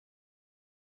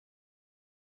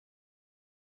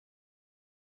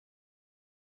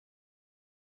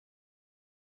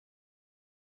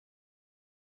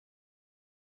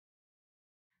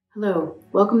Hello,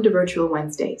 welcome to Virtual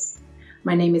Wednesdays.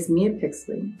 My name is Mia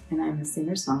Pixley, and I'm a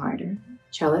singer-songwriter,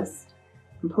 cellist,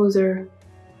 composer,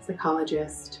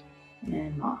 psychologist,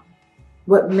 and mom.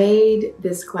 What made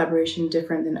this collaboration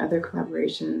different than other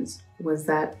collaborations was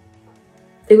that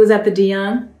it was at the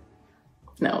DJing.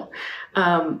 No.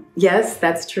 Yes,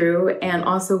 that's true. And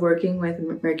also working with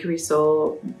Mercury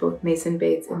Soul, both Mason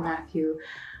Bates and Matthew,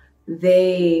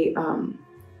 they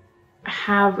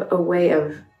have a way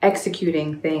of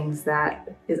executing things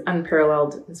that is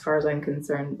unparalleled as far as I'm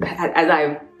concerned. As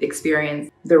I've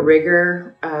experienced the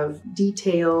rigor of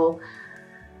detail,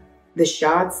 the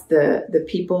shots, the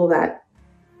people that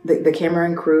the camera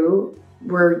and crew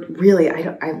were really,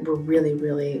 were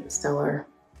really stellar.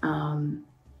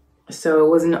 So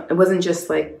it wasn't just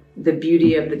like the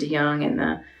beauty of the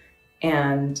DJing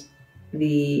and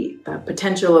the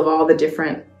potential of all the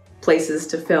different places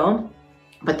to film,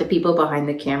 but the people behind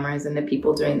the cameras and the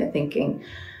people doing the thinking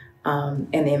and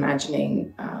the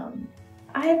imagining.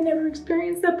 I have never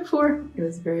experienced that before. It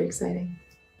was very exciting.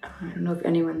 I don't know if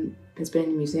anyone has been in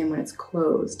a museum when it's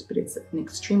closed, but it's an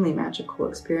extremely magical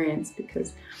experience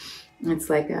because it's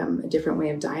like a different way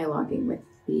of dialoguing with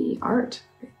the art,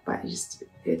 but just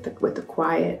with the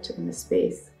quiet and the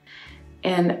space.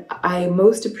 And I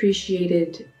most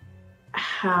appreciated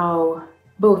how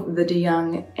both the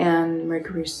DJing and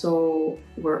Mercury Soul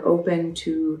were open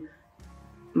to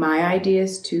my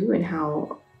ideas too, and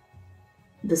how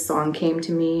the song came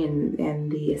to me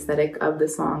and the aesthetic of the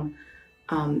song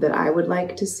that I would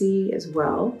like to see as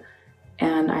well.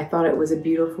 And I thought it was a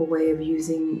beautiful way of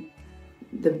using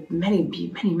the many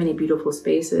beautiful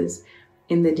spaces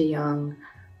in the DJing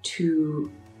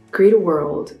to create a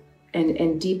world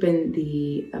and deepen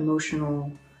the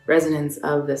emotional resonance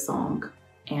of the song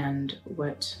and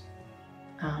what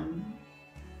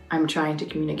I'm trying to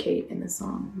communicate in the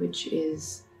song, which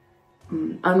is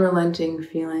unrelenting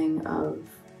feeling of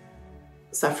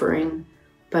suffering,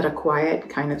 but a quiet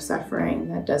kind of suffering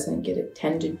that doesn't get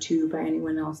attended to by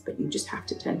anyone else, but you just have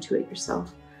to tend to it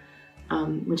yourself,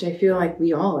 which I feel like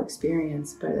we all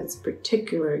experience, but it's a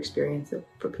particular experience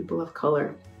for people of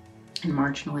color and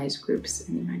marginalized groups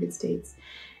in the United States,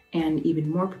 and even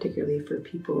more particularly for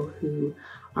people who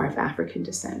are of African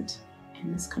descent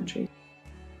in this country.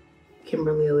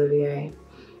 Kimberly Olivier,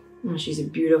 she's a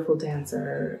beautiful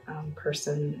dancer,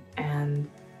 person, and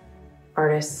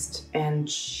artist, and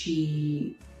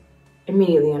she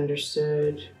immediately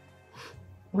understood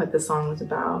what the song was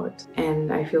about.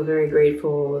 And I feel very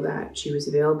grateful that she was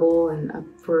available and up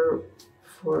for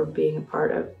being a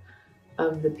part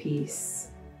of the piece,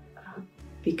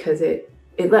 because it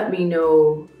let me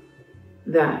know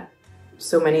that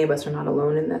so many of us are not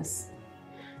alone in this,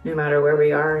 no matter where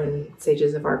we are in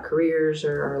stages of our careers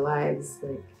or our lives.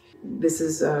 Like, this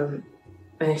is an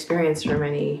experience for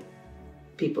many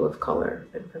people of color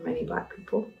and for many Black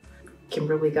people.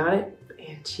 Kimberly got it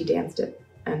and she danced it,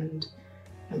 and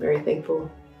I'm very thankful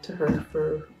to her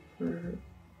for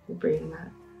bringing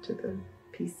that to the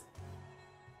piece.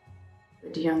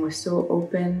 DJing was so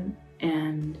open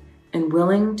and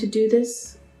willing to do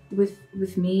this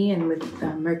with me and with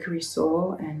Mercury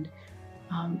Soul, and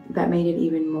that made it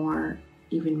even more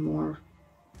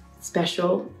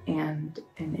special and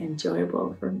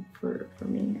enjoyable for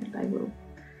me, and I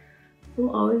will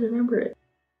always remember it.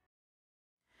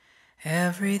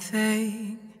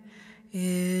 Everything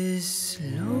is slow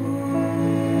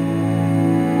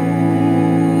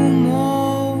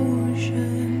motion.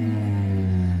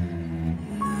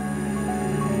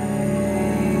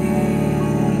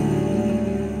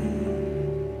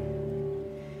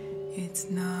 It's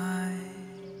not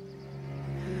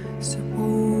supposed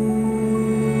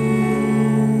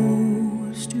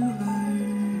to hurt.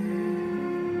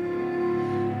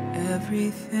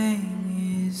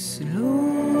 Everything is slow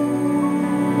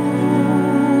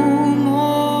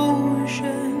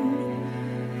motion.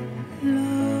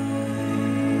 Love.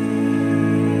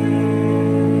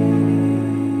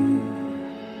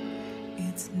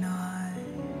 It's not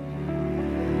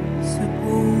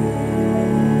supposed.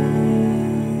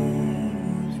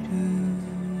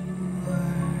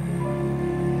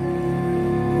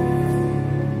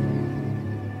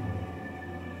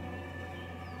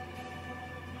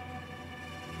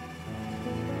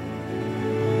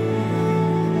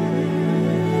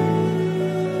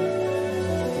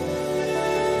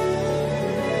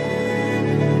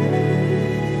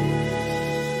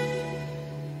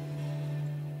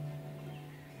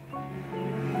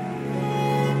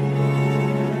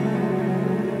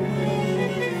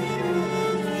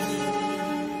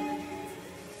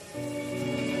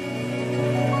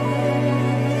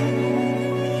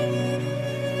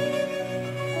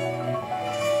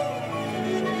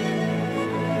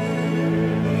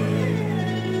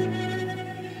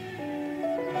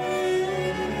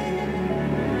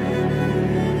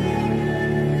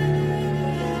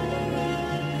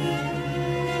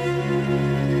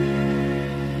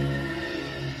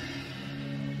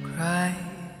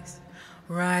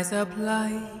 rise up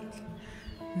like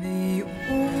the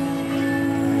ocean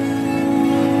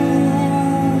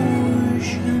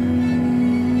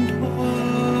tide.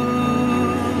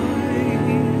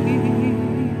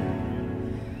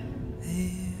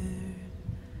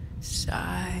 Their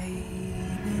silence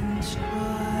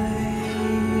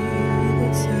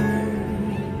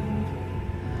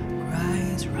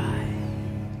rise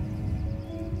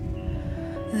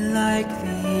like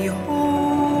the ocean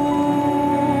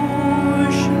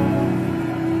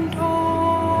tide.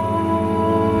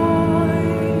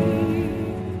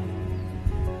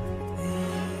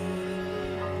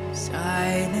 They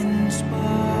silence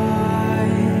by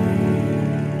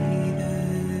the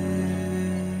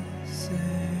surf.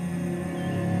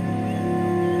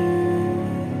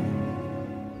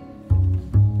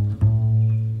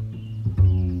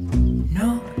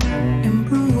 Not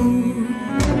improve.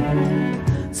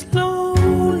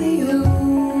 Slowly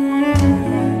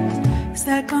lose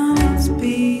seconds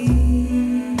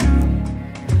speed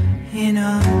in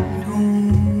a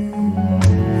tone.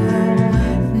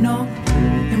 Not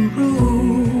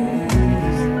improve.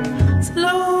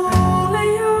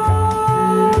 Slowly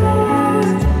lose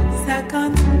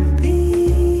seconds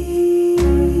speed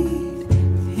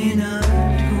in a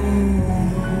tone.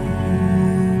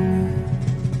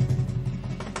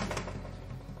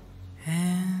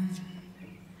 And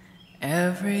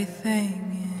everything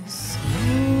is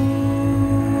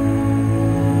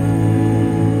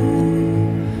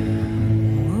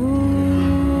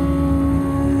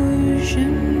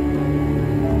motion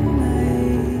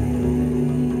made.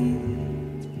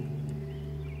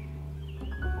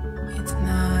 It's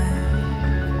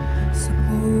not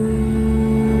supposed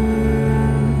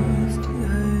to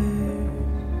hurt.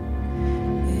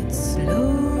 It's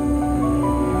slow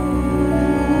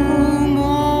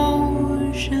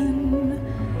motion.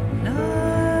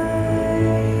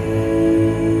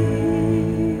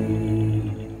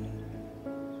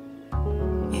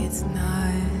 It's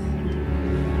not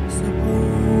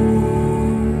supposed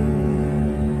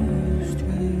to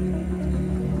hurt.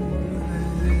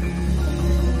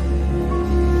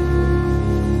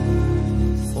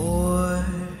 For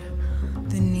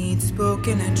the need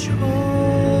spoken a choice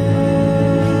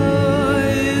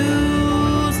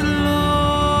life.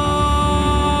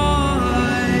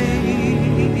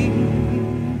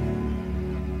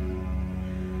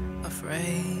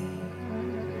 Afraid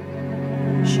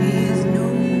she is no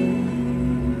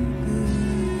good.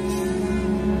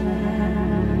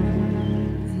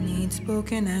 The need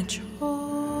spoken at choice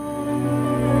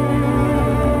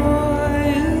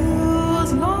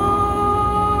life.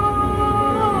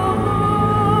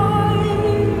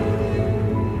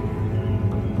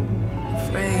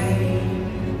 Afraid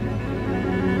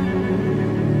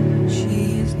she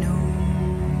is no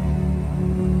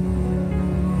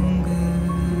good.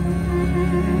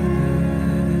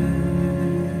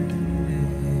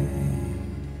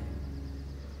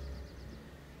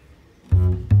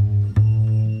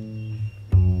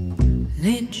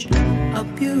 Lynch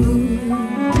abuse.